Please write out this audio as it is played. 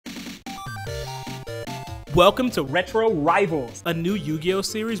Welcome to Retro Rivals, a new Yu-Gi-Oh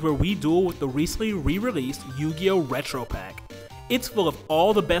series where we duel with the recently re-released Yu-Gi-Oh! Retro Pack. It's full of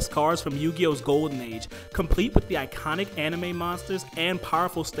all the best cards from Yu-Gi-Oh's golden age, complete with the iconic anime monsters and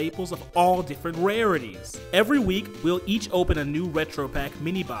powerful staples of all different rarities. Every week, we'll each open a new Retro Pack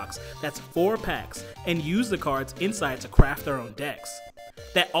mini box that's 4 packs and use the cards inside to craft our own decks.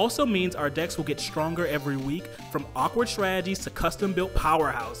 That also means our decks will get stronger every week, from awkward strategies to custom-built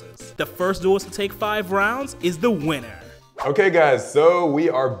powerhouses. The first duelist to take 5 rounds is the winner. Okay guys, so we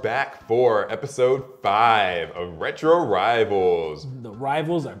are back for episode 5 of Retro Rivals. The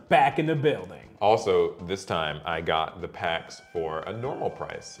rivals are back in the building. Also, this time I got the packs for a normal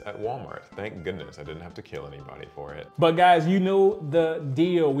price at Walmart. Thank goodness I didn't have to kill anybody for it. But guys, you know the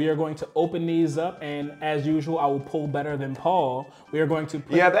deal. We are going to open these up, and as usual, I will pull better than Paul. We are going to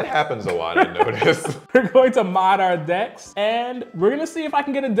Yeah, that happens a lot, I noticed. We're going to mod our decks, and we're gonna see if I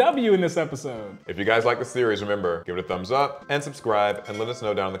can get a W in this episode. If you guys like the series, remember, give it a thumbs up and subscribe, and let us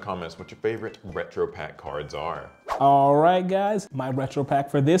know down in the comments what your favorite Retro Pack cards are. All right, guys, my Retro Pack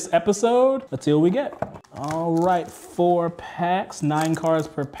for this episode. Let's see what we get. All right, 4 packs, 9 cards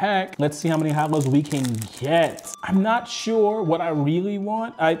per pack. Let's see how many hollows we can get. I'm not sure what I really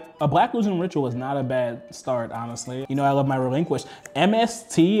want. A Black Illusion Ritual is not a bad start, honestly. You know, I love my Relinquish.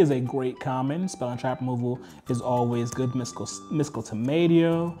 MST is a great common. Spell and trap removal is always good. Mystical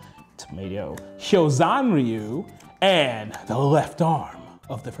Tomato, Hyozanryu, and the left arm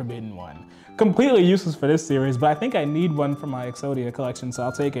of the Forbidden One. Completely useless for this series, but I think I need one for my Exodia collection, so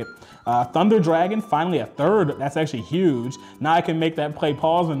I'll take it. Thunder Dragon, finally a 3rd. That's actually huge. Now I can make that play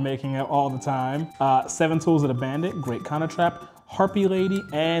Paul's been making it all the time. 7 Tools of the Bandit, great counter trap. Harpy Lady,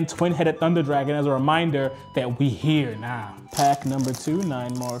 and Twin-Headed Thunder Dragon as a reminder that we here now. Pack number 2,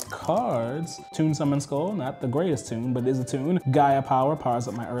 9 more cards. Toon Summon Skull, not the greatest toon, but it is a toon. Gaia Power, powers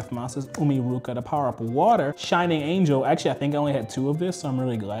up my Earth Monsters. Umiruka to power up Water. Shining Angel, actually I think I only had 2 of this, so I'm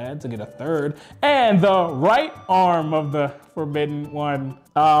really glad to get a 3rd. And the right arm of the Forbidden One.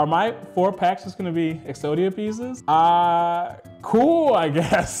 My 4 packs is gonna be Exodia pieces. Cool, I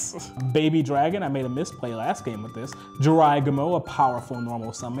guess. Baby Dragon, I made a misplay last game with this. Jiraiya, a powerful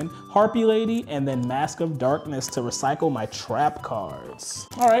normal summon. Harpy Lady, and then Mask of Darkness to recycle my trap cards.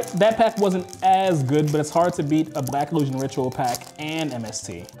 All right, that pack wasn't as good, but it's hard to beat a Black Illusion Ritual pack and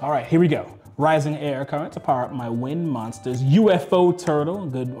MST. All right, here we go. Rising Air Current to power up my Wind Monsters. UFO Turtle,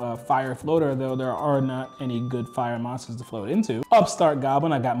 good fire floater, though there are not any good fire monsters to float into. Upstart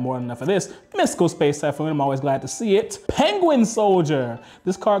Goblin, I got more than enough of this. Mystical Space Typhoon, I'm always glad to see it. Penguin Soldier,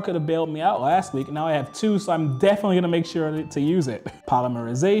 this card could have bailed me out last week. Now I have 2, so I'm definitely gonna make sure to use it.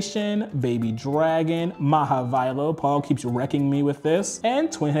 Polymerization, Baby Dragon, Mahavilo, Paul keeps wrecking me with this.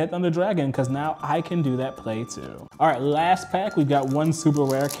 And Twin-Headed Thunder Dragon, because now I can do that play too. All right, last pack, we've got 1 super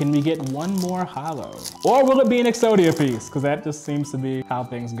rare. Can we get 1 more hollow? Or will it be an Exodia piece? Because that just seems to be how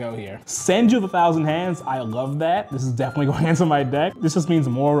things go here. Send You the Thousand Hands, I love that. This is definitely going into my deck. This just means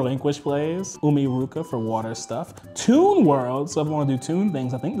more Relinquish plays. Umiruka for water stuff. Toon World, so if I want to do Toon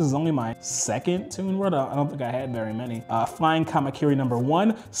things, I think this is only my 2nd Toon World. I don't think I had very many. Flying Kamakiri number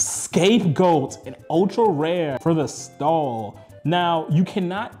 1. Scapegoat, an ultra rare for the stall. Now, you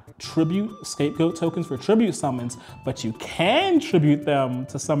cannot tribute Scapegoat tokens for tribute summons, but you can tribute them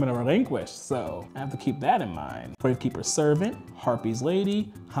to summon a Relinquish, so I have to keep that in mind. Gravekeeper's Servant, Harpy's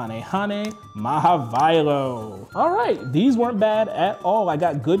Lady, Hane, Mahavilo. All right, these weren't bad at all. I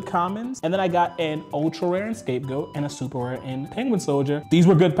got good commons, and then I got an ultra rare in Scapegoat and a super rare in Penguin Soldier. These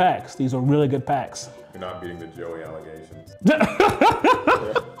were good packs. These were really good packs. You're not beating the Joey allegations.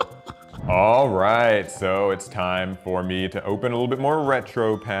 All right, so it's time for me to open a little bit more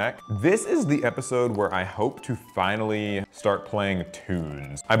Retro Pack. This is the episode where I hope to finally start playing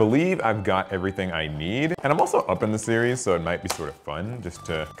Toons. I believe I've got everything I need, and I'm also up in the series, so it might be sort of fun just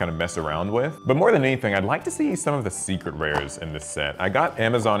to kind of mess around with. But more than anything, I'd like to see some of the secret rares in this set. I got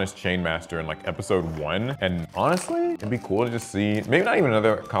Amazoness Chainmaster in like episode 1, and honestly, it'd be cool to just see, maybe not even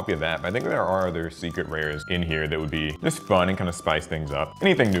another copy of that, but I think there are other secret rares in here that would be just fun and kind of spice things up.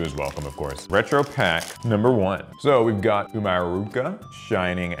 Anything new is welcome, of course. Retro Pack number 1. So we've got Umiruka,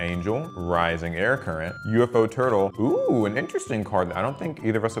 Shining Angel, Rising Air Current, UFO Turtle. Ooh, an interesting card that I don't think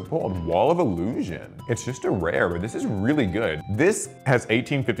either of us have pulled. Wall of Illusion. It's just a rare, but this is really good. This has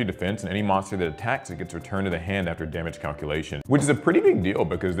 1850 defense, and any monster that attacks it gets returned to the hand after damage calculation, which is a pretty big deal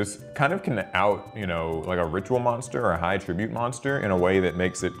because this kind of can out, you know, like a ritual monster or a high tribute monster in a way that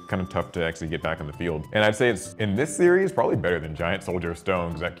makes it kind of tough to actually get back in the field. And I'd say it's, in this series, probably better than Giant Soldier of Stone,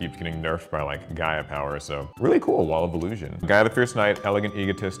 because that keeps getting nerfed by like Gaia power, so really cool. Wall of Illusion. Gaia the Fierce Knight, Elegant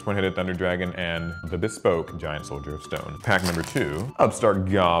Egotist, Twin-Headed Thunder Dragon, and the bespoke Giant Soldier of Stone. Pack number 2, Upstart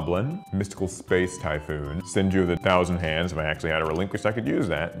Goblin, Mystical Space Typhoon, Senju of the Thousand Hands. If I actually had a relinquished, I could use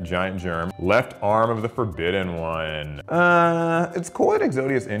that. Giant Germ, Left Arm of the Forbidden One. It's cool that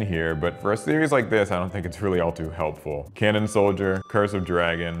Exodia's in here, but for a series like this, I don't think it's really all too helpful. Cannon Soldier, Curse of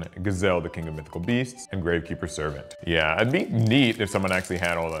Dragon, Gazelle, the King of Mythical Beasts, and Gravekeeper Servant. Yeah, it'd be neat if someone actually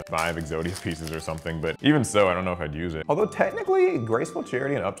had all the 5 Exodia pieces or something, but even so, I don't know if I'd use it. Although technically, Graceful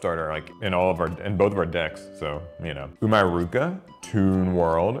Charity and Upstart are like in both of our decks, so, you know. Umairuka, Toon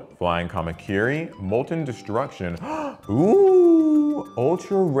World, Flying Kamakiri, Molten Destruction. Ooh,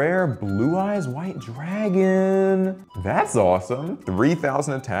 ultra rare Blue Eyes White Dragon. That's awesome.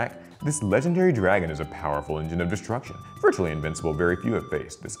 3,000 attack. This legendary dragon is a powerful engine of destruction. Virtually invincible, very few have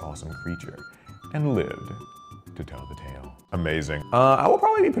faced this awesome creature and lived to tell the tale. Amazing. I will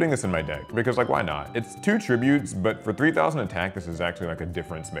probably be putting this in my deck because like, why not? It's 2 tributes, but for 3,000 attack, this is actually like a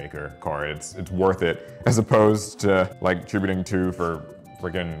difference maker card. It's worth it as opposed to like tributing 2 for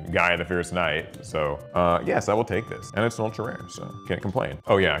freaking Gaia the Fierce Knight. So yes, I will take this. And it's an ultra rare, so can't complain.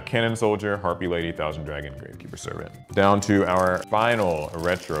 Oh yeah, Cannon Soldier, Harpy Lady, Thousand Dragon, Gravekeeper Servant. Down to our final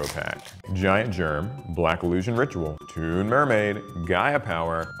retro pack. Giant Germ, Black Illusion Ritual, Toon Mermaid, Gaia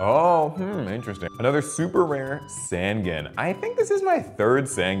Power. Oh, interesting. Another super rare Sangan. I think this is my 3rd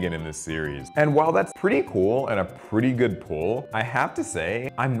Sangan in this series. And while that's pretty cool and a pretty good pull, I have to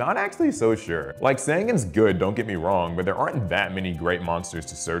say, I'm not actually so sure. Like Sangan's good, don't get me wrong, but there aren't that many great monsters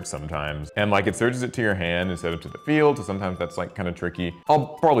to search sometimes. And like it searches it to your hand instead of to the field, so sometimes that's like kind of tricky. I'll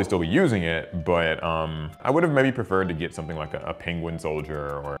probably still be using it, but I would have maybe preferred to get something like a Penguin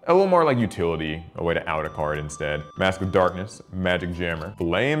Soldier or a little more like utility, a way to out a card instead. Mask of Darkness, Magic Jammer,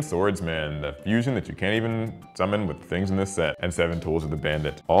 Flame Swordsman, the fusion that you can't even summon with things in this set, and 7 Tools of the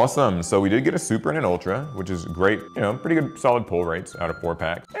Bandit. Awesome, so we did get a super and an ultra, which is great, you know, pretty good solid pull rates out of 4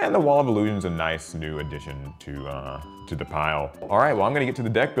 packs. And the Wall of Illusion's a nice new addition to the pile. All right, well, I'm gonna get to the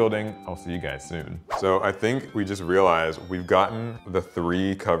deck building. I'll see you guys soon. So I think we just realized we've gotten the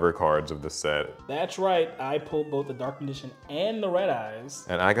 3 cover cards of the set. That's right, I pulled both the Dark Condition and the Red Eyes.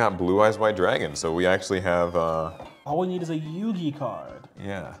 And I got Blue Eyes White Dragon, so we actually have all we need is a Yugi card.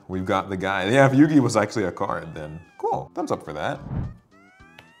 Yeah, we've got the guy. Yeah, if Yugi was actually a card, then cool, thumbs up for that.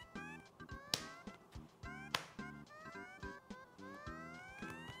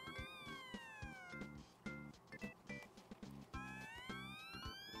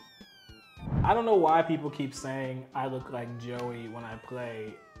 I don't know why people keep saying I look like Joey when I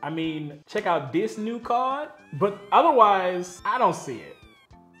play. I mean, check out this new card, but otherwise, I don't see it.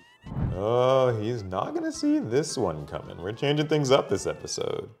 Oh, he's not gonna see this one coming. We're changing things up this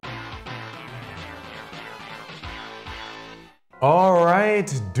episode. All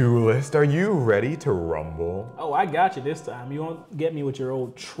right, duelist, are you ready to rumble? Oh, I got you this time. You won't get me with your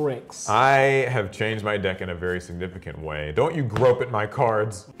old tricks. I have changed my deck in a very significant way. Don't you grope at my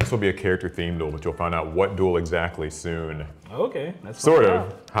cards. This will be a character themed duel, but you'll find out what duel exactly soon. Okay, that's sort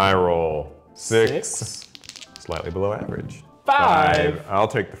of. High roll. 6. Slightly below average. 5. I'll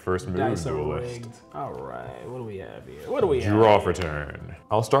take the first move, Dice are duelist. rigged. All right, what do we have here? What do we have? Draw for turn.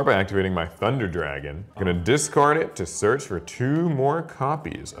 I'll start by activating my Thunder Dragon. I'm gonna discard it to search for 2 more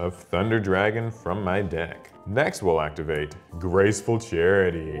copies of Thunder Dragon from my deck. Next, we'll activate Graceful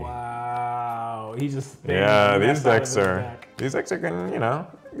Charity. Wow, he just yeah, these decks are getting, you know,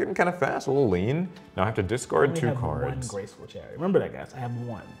 getting kind of fast, a little lean. Now I have to discard 2 cards. 1 Graceful Charity. Remember that, guys. I have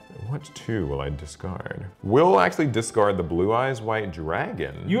 1. What 2 will I discard? We'll actually discard the Blue Eyes White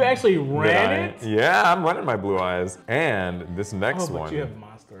Dragon. You actually ran it? Yeah, I'm running my Blue Eyes. And this next one. But you have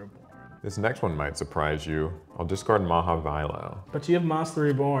Monster Reborn. This next one might surprise you. I'll discard Mahavilo. But you have Monster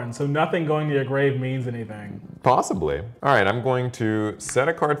Reborn, so nothing going to your grave means anything. Possibly. All right, I'm going to set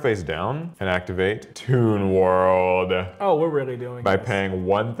a card face down and activate Toon World. Oh, we're really doing by this. paying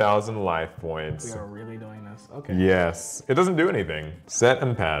 1,000 life points. We are really doing this. Okay. Yes. It doesn't do anything. Set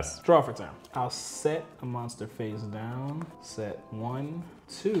and pass. Draw for turn. I'll set a monster face down. Set 1,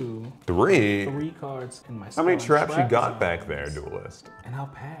 2, 3 cards in my How many traps you got zones. back there, duelist? And I'll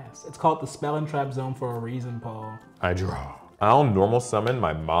pass. It's called the Spell and Trap Zone for a reason, Paul. I draw. I'll normal summon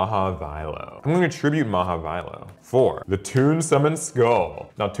my Mahavilo. I'm going to tribute Mahavilo for the Toon Summon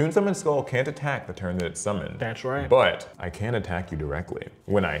Skull. Now, Toon Summon Skull can't attack the turn that it's summoned. That's right. But I can attack you directly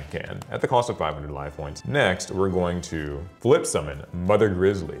when I can, at the cost of 500 life points. Next, we're going to flip summon Mother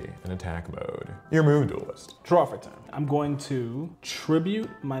Grizzly in attack mode. Your move, duelist. Draw for turn. I'm going to tribute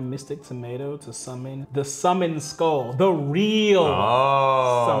my Mystic Tomato to summon the Summon Skull, the real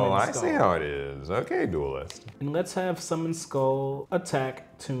Summon I Skull. Skull. see how it is. Okay, duelist. And let's have Summon Skull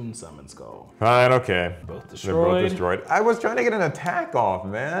attack Toon Summon Skull. Fine, okay. Both They're destroyed. both destroyed. I was trying to get an attack off,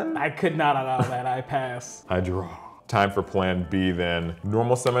 man. I could not allow that. I pass. I draw. Time for plan B then.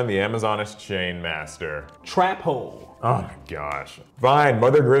 Normal summon the Amazoness Chain Master. Trap Hole. Oh my gosh. Fine,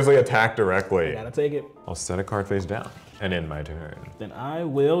 Mother Grizzly attack directly. Gotta take it. I'll set a card face down and end my turn. Then I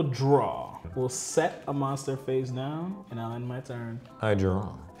will draw. We'll set a monster face down, and I'll end my turn. I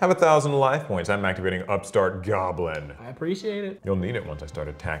draw. Have 1,000 life points. I'm activating Upstart Goblin. I appreciate it. You'll need it once I start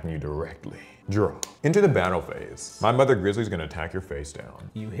attacking you directly. Draw. Into the battle phase. My Mother Grizzly's gonna attack your face down.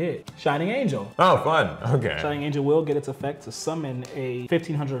 You hit. Shining Angel. Oh, fun. Okay. Shining Angel will get its effect to summon a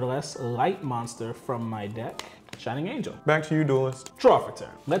 1500 or less light monster from my deck. Shining Angel. Back to you, duelist. Draw for turn.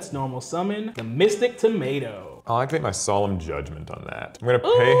 Let's normal summon the Mystic Tomato. I'll activate my Solemn Judgment on that. I'm gonna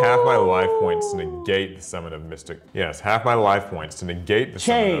pay half my life points to negate the summon of Mystic. Yes, half my life points to negate the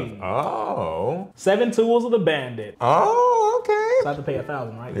Chain. summon of. Oh. 7 Tools of the Bandit. Oh, okay. So I have to pay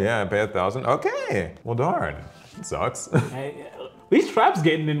 1,000, right? Yeah, I pay 1,000. Okay. Well, darn. It sucks. Hey, these traps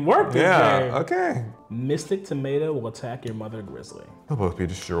getting in work this Yeah, game. okay. Mystic Tomato will attack your Mother Grizzly. They'll both be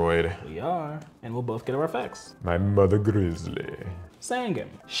destroyed. We are, and we'll both get our effects. My Mother Grizzly. Sangam.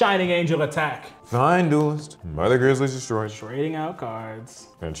 Shining Angel attack. Fine, duelist. Mother Grizzly's destroyed. Trading out cards.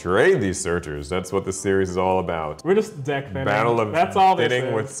 And trade these searchers. That's what this series is all about. We're just deck thinning. Battle of That's all this thinning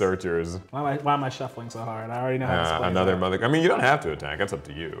is. with searchers. Why am I shuffling so hard? I already know how this plays Another out. Mother. I mean, you don't have to attack. That's up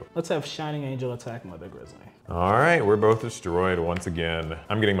to you. Let's have Shining Angel attack Mother Grizzly. All right, we're both destroyed once again.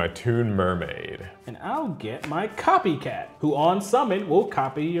 I'm getting my Toon Mermaid. And I'll get my Copycat, who on summon will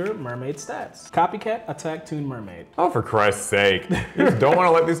copy your mermaid stats. Copycat attack Toon Mermaid. Oh, for Christ's sake. You just don't want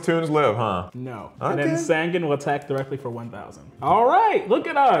to let these tunes live, huh? No. Okay. And then Sangan will attack directly for 1,000. All right, look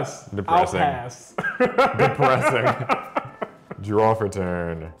at us. Depressing. I'll pass. Depressing. Draw for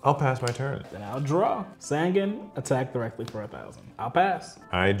turn. I'll pass my turn. Then I'll draw. Sangan attack directly for 1,000. I'll pass.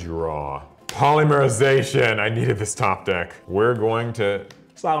 I draw. Polymerization. I needed this top deck. We're going to...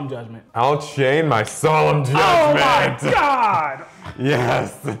 Solemn Judgment. I'll chain my Solemn Judgment. Oh my God!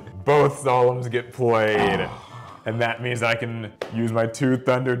 Yes, both Solemns get played. And that means I can use my 2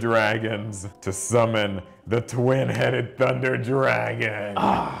 Thunder Dragons to summon the twin-headed Thunder Dragon.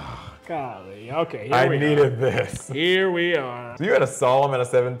 Golly. Okay, here I we needed this. Here we are. So you had a Solemn and a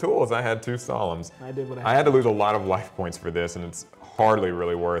 7 tools. I had 2 Solemns. I did what I I had to lose a lot of life points for this, and it's hardly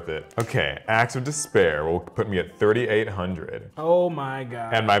really worth it. Okay, Axe of Despair will put me at 3,800. Oh my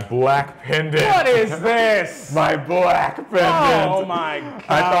God. And my black pendant. What is this? My black pendant. Oh my God.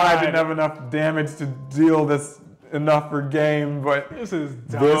 I thought I didn't have enough damage to deal this enough for game, but This is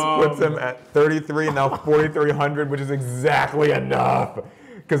dumb. this puts him at 33 and now 4,300, which is exactly enough.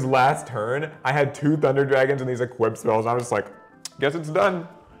 Because last turn, I had 2 Thunder Dragons and these equip spells. I was just like, guess it's done.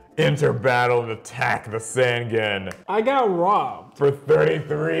 Enter battle and attack the Sangan. I got robbed. For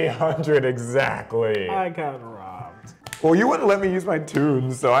 3,300 exactly. I got robbed. Well, you wouldn't let me use my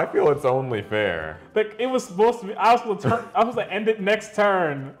tunes, so I feel it's only fair. Like, it was supposed to be, I was supposed to end it next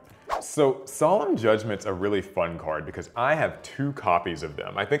turn. So Solemn Judgment's a really fun card because I have 2 copies of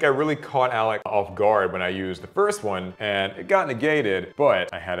them. I think I really caught Alec off guard when I used the first one and it got negated,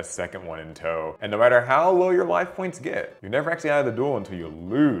 but I had a second one in tow. And no matter how low your life points get, you're never actually out of the duel until you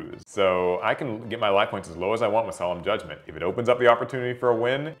lose. So I can get my life points as low as I want with Solemn Judgment. If it opens up the opportunity for a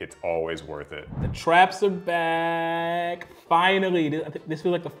win, it's always worth it. The traps are back. Finally, this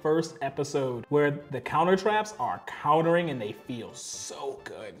feels like the first episode where the counter traps are countering and they feel so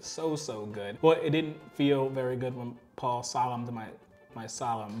good. So good. Well, it didn't feel very good when Paul solemned my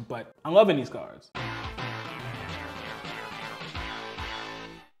solemn, but I'm loving these cards.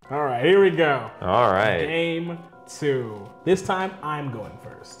 All right, here we go. All right. Game 2. This time, I'm going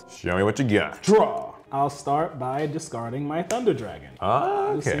first. Show me what you got. Draw. I'll start by discarding my Thunder Dragon.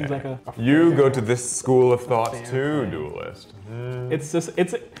 Okay. This seems like a you go to this school of thought fair too, play. duelist. It's just,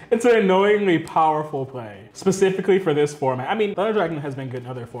 it's an annoyingly powerful play, specifically for this format. I mean, Thunder Dragon has been good in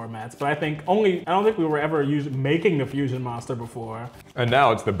other formats, but I don't think we were ever making the fusion monster before. And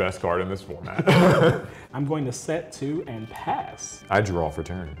now it's the best card in this format. I'm going to set 2 and pass. I draw for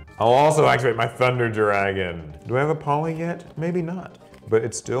turn. I'll also activate my Thunder Dragon. Do I have a poly yet? Maybe not. But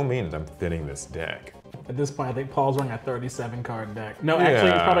it still means I'm thinning this deck. At this point, I think Paul's running a 37 card deck. No, actually,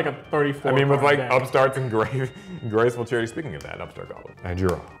 it's probably like a 34 I mean, with card like deck. upstarts and graceful charity. Speaking of that, Upstart Goblin. I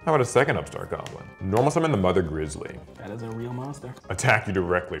draw. How about a second Upstart Goblin? Normal summon the Mother Grizzly. That is a real monster. Attack you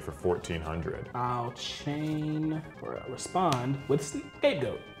directly for 1,400. I'll chain or respond with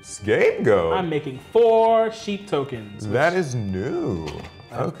Scapegoat. Scapegoat? I'm making 4 sheep tokens. That is new.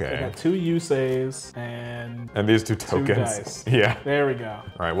 Okay. I got 2 Yuseis And these 2 2 tokens. dice. Yeah. There we go.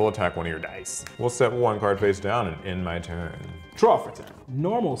 All right, we'll attack one of your dice. We'll set 1 card face down and end my turn. Draw for turn.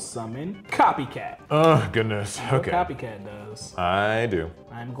 Normal summon, Copycat. Oh, goodness. What Okay. Copycat does. I do.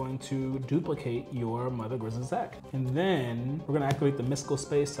 I'm going to duplicate your Mother Grizzly's attack. And then we're gonna activate the Mystical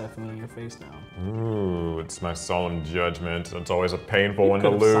Space Typhoon on your face down. Ooh, it's my solemn judgment. It's always a painful one to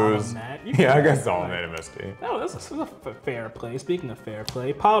could've lose. solemn that. You Yeah, I could've got done solemn that. made a mistake. Oh, this is a fair play. Speaking of fair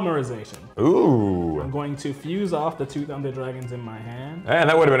play, Polymerization. Ooh. I'm going to fuse off the 2 Thunder Dragons in my hand Man,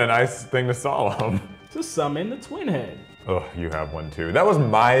 that would have been a nice thing to solemn. to summon the Twin Head. Oh, you have one too. That was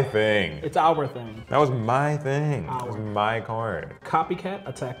my thing. It's our thing. That was my thing. That was Our. my card. Copycat,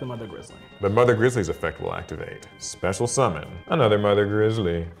 attack the Mother Grizzly. The Mother Grizzly's effect will activate. Special summon. Another Mother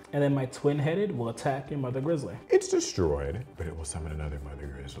Grizzly. And then my Twin-Headed will attack your Mother Grizzly. It's destroyed, but it will summon another Mother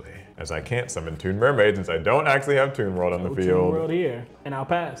Grizzly. As I can't summon Toon Mermaid since I don't actually have Toon World on the Toon field. World here, and I'll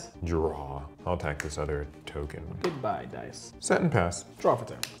pass. Draw. I'll attack this other token. Goodbye, dice. Set and pass. Draw for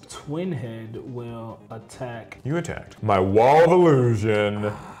turn. Twin Head will attack. You attacked. My Wall of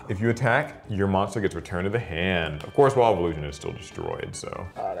Illusion. If you attack, your monster gets returned to the hand. Of course, Wall of Illusion is still destroyed, so.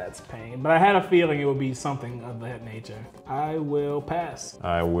 Oh, that's pain. But I had a feeling it would be something of that nature. I will pass.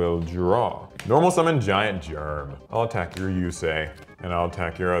 I will draw. Normal summon Giant Germ. I'll attack your Yusei, and I'll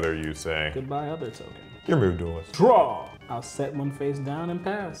attack your other Yusei. Goodbye, other token. Your move, Duelist. Draw. I'll set one face down and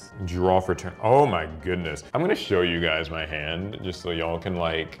pass. Draw for turn. Oh my goodness. I'm gonna show you guys my hand just so y'all can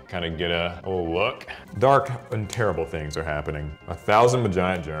like kind of get a look. Dark and terrible things are happening. 1,000 with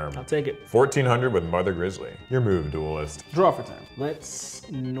Giant Germ. I'll take it. 1,400 with Mother Grizzly. Your move, Duelist. Draw for turn. Let's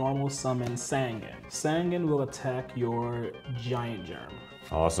normal summon Sangan. Sangan will attack your Giant Germ.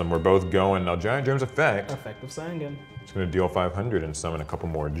 Awesome, we're both going. Now Giant Germ's effect. Effect of Sangan. It's gonna deal 500 and summon a couple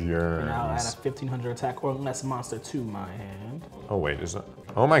more germs. And I'll add a 1,500 attack or less monster to my hand. Oh wait, is that?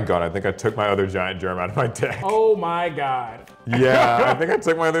 Oh my god, I think I took my other Giant Germ out of my deck. Oh my god. Yeah, I think I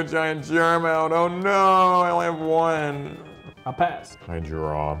took my other Giant Germ out. Oh no, I only have one. I'll pass. I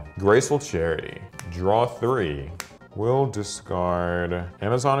draw. Graceful Charity. Draw 3. We'll discard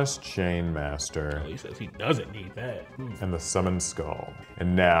Amazoness Chainmaster He says he doesn't need that. and the Summoned Skull.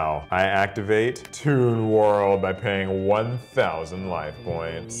 And now I activate Toon World by paying 1,000 life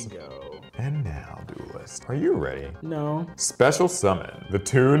points. There you go. And now, Duelist, are you ready? No. Special summon the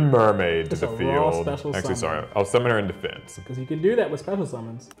Toon Mermaid to It's the a raw field. special Actually, summon. sorry, I'll summon her in defense. Because you can do that with special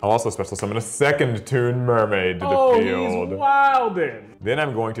summons. I'll also special summon a second Toon Mermaid to Oh, the field. he's wildin'. Then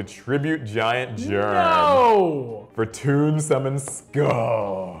I'm going to tribute Giant Germ No! for Toon Summon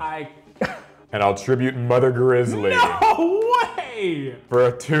Skull. I... And I'll tribute Mother Grizzly No way! for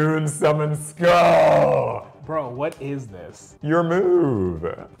a Toon Summon Skull. Bro, what is this? Your move.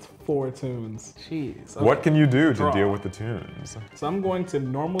 4 tunes. Jeez. Okay. What can you do to Draw. deal with the tunes? So I'm going to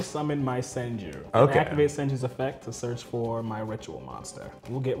normal summon my Senju. Okay. And activate Senju's effect to search for my ritual monster.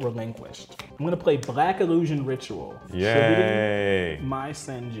 We'll get relinquished. I'm gonna play Black Illusion Ritual. Yay. Tributing my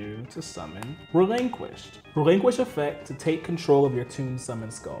Senju to summon Relinquished. Relinquish effect to take control of your Toon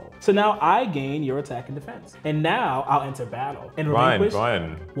Summon Skull. So now I gain your attack and defense. And now I'll enter battle. And Relinquish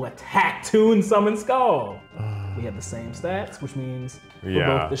Fine. will attack Toon Summon Skull. We have the same stats, which means we're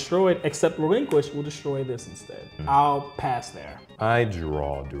Yeah. both destroyed, except Relinquish will destroy this instead. I'll pass there. I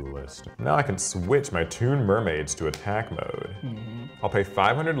draw Duelist. Now I can switch my Toon Mermaids to attack mode. I'll pay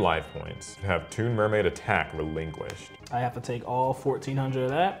 500 life points to have Toon Mermaid attack relinquished. I have to take all 1,400 of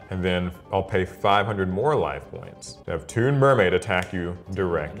that. And then I'll pay 500 more life points to have Toon Mermaid attack you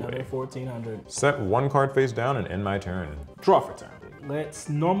directly. Another 1,400. Set 1 card face down and end my turn. Draw for turn. Let's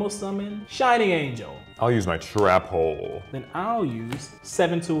normal summon Shining Angel. I'll use my Trap Hole. Then I'll use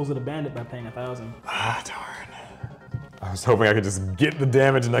 7 Tools of the Bandit by paying 1,000. Ah, darn. I was hoping I could just get the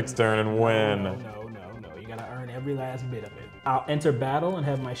damage next turn and win. No. You gotta earn every last bit of it. I'll enter battle and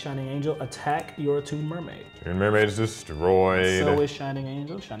have my Shining Angel attack your Toon Mermaid. Toon Mermaid is destroyed. So is Shining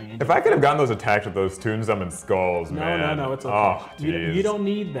Angel. Shining Angel. If I could have gotten those attacks with those Toon Summon Skulls, man. No, it's okay. Oh, you jeez. don't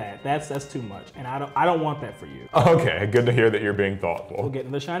need that. That's too much, and I don't want that for you. Okay, good to hear that you're being We'll thoughtful. get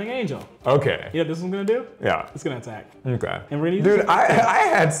to the Shining Angel. Okay. You know what this one's gonna do? Yeah. It's gonna attack. Okay. And we're gonna use Dude, this- I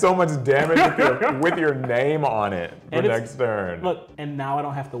had so much damage with your name on it for And it's- next turn. Look, and now I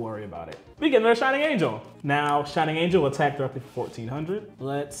don't have to worry about it. We get another Shining Angel. Now, Shining Angel will attack directly for 1,400.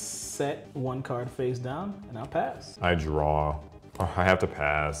 Let's set 1 card face down, and I'll pass. I draw. Oh, I have to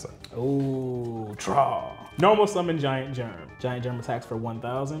pass. Ooh, draw. Normal summon Giant Germ. Giant Germ attacks for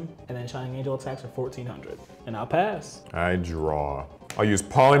 1,000, and then Shining Angel attacks for 1,400. And I'll pass. I draw. I'll use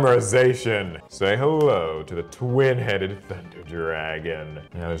polymerization. Say hello to the twin-headed thunder dragon.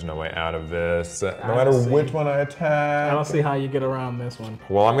 Now there's no way out of this. No matter which one I attack. I don't see how you get around this one.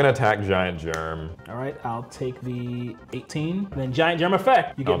 Well, I'm gonna attack Giant Germ. All right, I'll take the 18. Then Giant Germ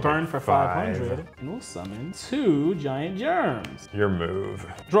effect. You get burned for 500. And we'll summon 2 Giant Germs. Your move.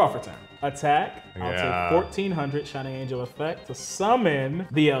 Draw for turn. Attack. I'll take 1400 Shining Angel effect to summon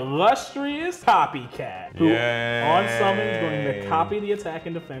the illustrious Copycat, who on summon is going to copy the attack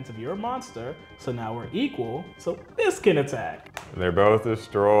and defense of your monster. So now we're equal, so this can attack. They're both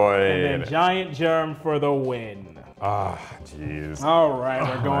destroyed. And then Giant Germ for the win. Ah, jeez. All right,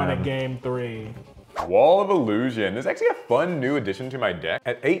 we're going to game 3. Wall of Illusion. This is actually a fun new addition to my deck.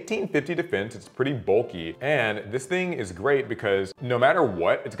 At 1850 defense, it's pretty bulky, and this thing is great because no matter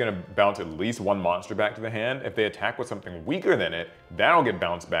what, it's gonna bounce at least 1 monster back to the hand. If they attack with something weaker than it, that'll get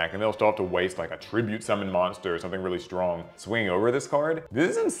bounced back, and they'll still have to waste like a tribute summon monster or something really strong swinging over this card.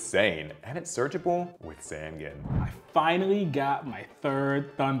 This is insane, and it's searchable with Sangan. I finally got my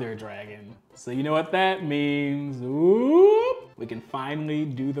 3rd Thunder Dragon. So you know what that means. Ooh, we can finally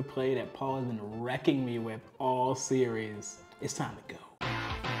do the play that Paul has been wrecking me with all series. It's time to go.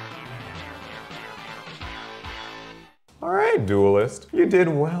 All right, Duelist. You did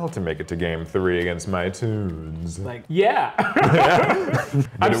well to make it to game 3 against my Toons. Like, yeah.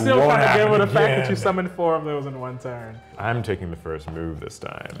 I'm still trying to get over the fact that you summoned 4 of those in 1 turn. I'm taking the first move this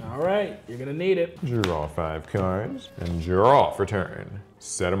time. All right, you're gonna need it. Draw 5 cards and draw for turn.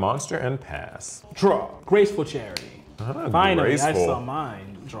 Set a monster and pass. Draw. Graceful Charity. Finally, graceful. I saw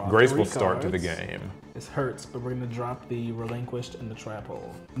mine. Draw Graceful 3 start to the cards. game. This hurts, but we're gonna drop the Relinquished in the trap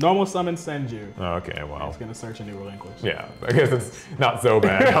hole. Normal summon Senju. Okay, well. It's gonna search a new Relinquished. Yeah, I guess it's not so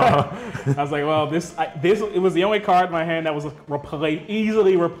bad, huh? I was like, well, it was the only card in my hand that was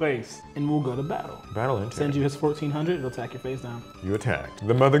easily replaced. And we'll go to battle. Battle into. Senju has 1400, it'll attack your face down. You attacked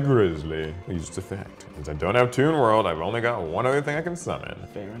the Mother Grizzly. Use its effect. Since I don't have Toon World, I've only got one other thing I can summon.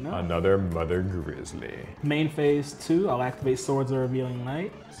 Fair enough. Another Mother Grizzly. Main phase 2, I'll activate Swords of Revealing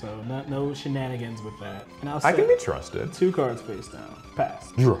Light. So no shenanigans with that. And I can be trusted. 2 cards face down.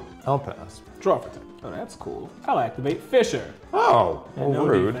 Pass. Draw. I'll pass. Draw for turn. Oh, that's cool. I'll activate Fisher. Oh, well, no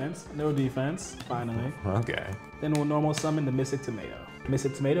rude. defense. No defense, finally. Okay. Then we'll normal summon the Mystic Tomato.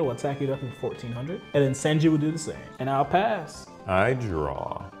 Mystic Tomato will attack you up in 1400. And then Senju will do the same. And I'll pass. I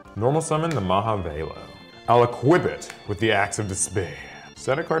draw. Normal summon the Mahavelo. I'll equip it with the Axe of Despair.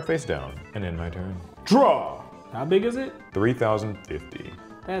 Set a card face down and end my turn. Draw. How big is it? 3050.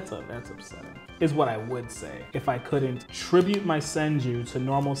 That's upsetting, is what I would say. If I couldn't tribute my Senju to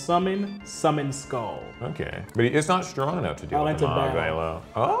normal summon Skull. Okay, but it's not strong enough to deal with the Mahavelo.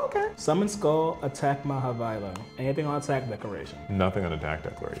 Oh, okay. Summon Skull, attack Mahavelo. Anything on attack declaration. Nothing on attack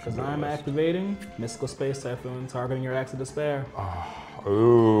declaration. Because I'm activating Mystical Space Typhoon, targeting your Axe of Despair.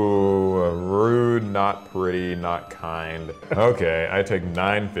 Ooh, rude, not pretty, not kind. Okay, I take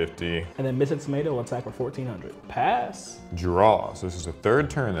 950. And then Mystic Tomato will attack for 1400. Pass. Draw, so this is the 3rd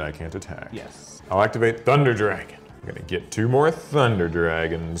turn that I can't attack. Yes. I'll activate Thunder Dragon. I'm gonna get 2 more Thunder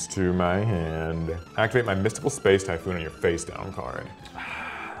Dragons to my hand. Activate my Mystical Space Typhoon on your face down card.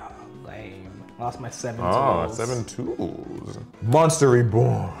 Lame. Lost my 7 Oh, tools. 7 tools. Monster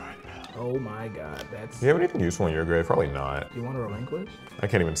Reborn. Oh my god, that's... Do you have anything useful in your grave? Probably not. You want to relinquish? I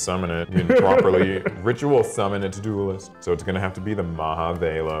can't even summon it. You can properly ritual summon it to Duelist. So it's gonna have to be the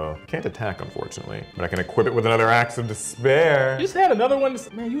Mahavelo. Can't attack, unfortunately, but I can equip it with another Axe of Despair. You just had another one.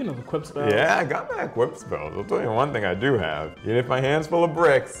 Man, you know the equip spell. Yeah, I got my equip spells. I'll tell you one thing I do have. Even if my hand's full of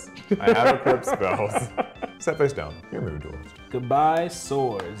bricks, I have equip spells. Set face down. Your move, Duelist. Goodbye,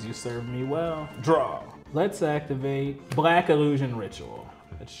 swords. You served me well. Draw. Let's activate Black Illusion Ritual.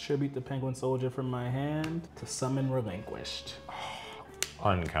 Attribute the Penguin Soldier from my hand to summon Relinquished.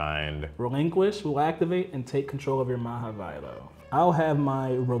 Unkind. Relinquish will activate and take control of your Mahavelo. I'll have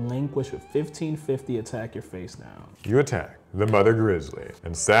my Relinquish with 1550 attack your face down. You attack the Mother Grizzly.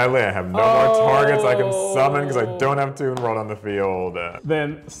 And sadly, I have no more targets I can summon because I don't have Toon World on the field.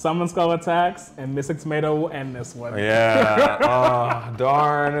 Then Summon Skull attacks and Mystic Tomato will end this one. Yeah, oh,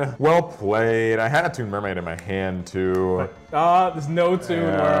 darn. Well played. I had a Toon Mermaid in my hand too. There's no Toon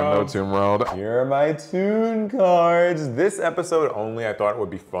World. No Toon World. Here are my Toon cards. This episode only, I thought it would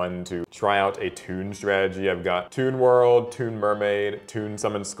be fun to try out a Toon strategy. I've got Toon World, Toon Mermaid, Toon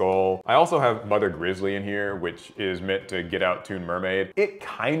Summon Skull. I also have Mother Grizzly in here, which is meant to get get out Toon Mermaid. It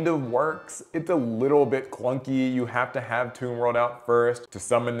kind of works. It's a little bit clunky. You have to have Toon World out first to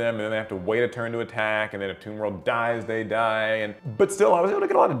summon them, and then they have to wait a turn to attack, and then if Toon World dies, they die. But still, I was able to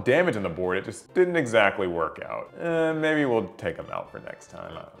get a lot of damage on the board. It just didn't exactly work out. Maybe we'll take them out for next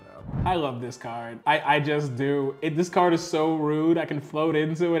time. I don't know. I love this card. I just do. This card is so rude. I can float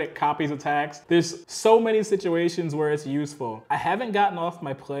into it. It copies attacks. There's so many situations where it's useful. I haven't gotten off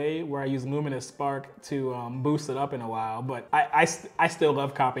my play where I use Luminous Spark to boost it up in a while, but I still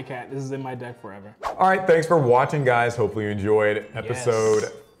love Copycat. This is in my deck forever. All right, thanks for watching, guys. Hopefully you enjoyed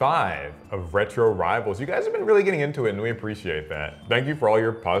episode 5 of Retro Rivals. You guys have been really getting into it, and we appreciate that. Thank you for all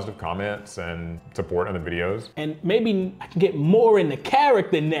your positive comments and support on the videos. And maybe I can get more into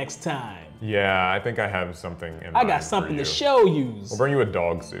character next time. Yeah, I think I have something in mind. I got something to show you. We'll bring you a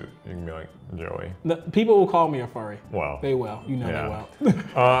dog suit. You can be like Joey. People will call me a furry. Well. They will. You know they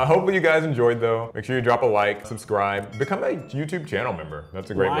will. Hopefully you guys enjoyed, though. Make sure you drop a like, subscribe, become a YouTube channel member.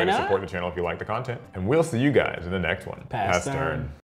 That's a great way to support the channel if you like the content. And we'll see you guys in the next one. Pass turn.